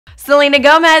Selena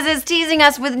Gomez is teasing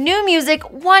us with new music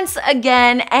once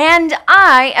again, and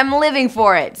I am living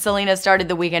for it. Selena started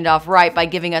the weekend off right by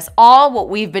giving us all what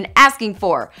we've been asking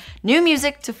for: new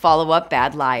music to follow up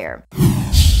Bad Liar.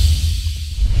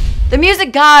 The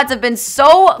music gods have been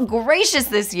so gracious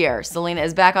this year. Selena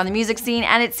is back on the music scene,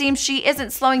 and it seems she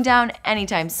isn't slowing down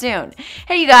anytime soon.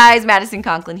 Hey you guys, Madison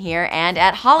Conklin here, and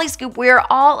at Hollyscoop we're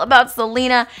all about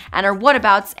Selena and her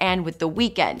whatabouts and with The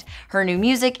Weeknd, her new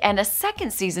music, and a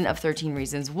second season of 13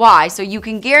 Reasons Why, so you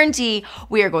can guarantee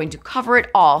we are going to cover it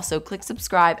all, so click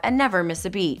subscribe and never miss a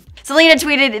beat. Selena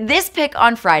tweeted this pic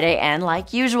on Friday, and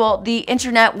like usual, the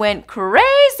internet went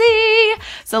crazy.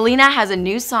 Selena has a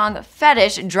new song,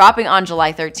 Fetish, dropping on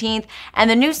July 13th, and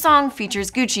the new song features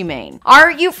Gucci Mane.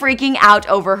 Are you freaking out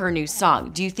over her new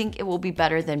song? Do you think it will be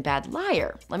better than Bad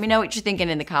Liar? Let me know what you're thinking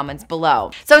in the comments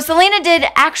below. So Selena did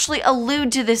actually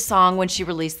allude to this song when she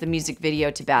released the music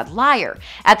video to Bad Liar.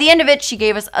 At the end of it, she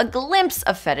gave us a glimpse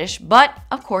of Fetish, but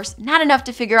of course, not enough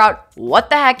to figure out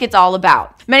what the heck it's all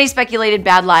about. Many speculated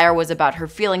Bad Liar was about her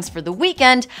feelings for The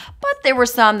Weeknd, but there were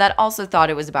some that also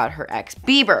thought it was about her ex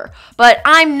Bieber. But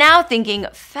I'm now thinking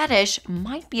Fetish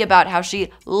might be about how she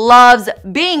loves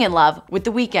being in love with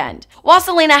The Weeknd. While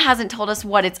Selena hasn't told us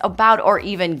what it's about or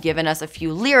even given us a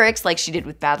few lyrics like she did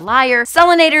with Bad Liar,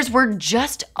 Selenators were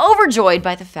just overjoyed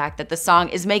by the fact that the song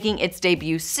is making its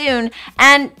debut soon,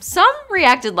 and some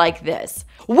reacted like this: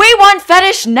 "We want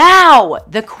Fetish now!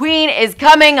 The queen is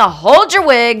coming, hold your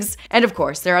wigs!" And of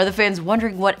course, there are the fans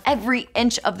wondering what every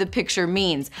inch of the picture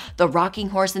means. The rocking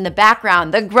horse in the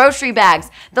background, the grocery bags,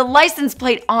 the license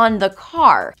plate on the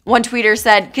car. One tweeter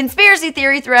said, "Conspiracy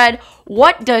theory thread,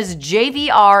 what does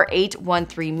JVR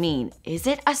 813 mean? Is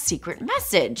it a secret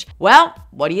message?" Well,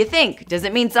 what do you think? Does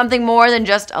it mean something more than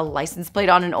just a license plate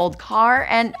on an old car?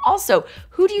 And also,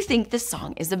 who do you think this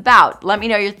song is about? Let me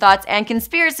know your thoughts and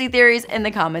conspiracy theories in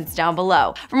the comments down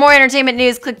below. For more entertainment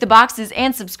news, click the boxes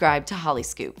and subscribe to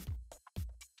Hollyscoop.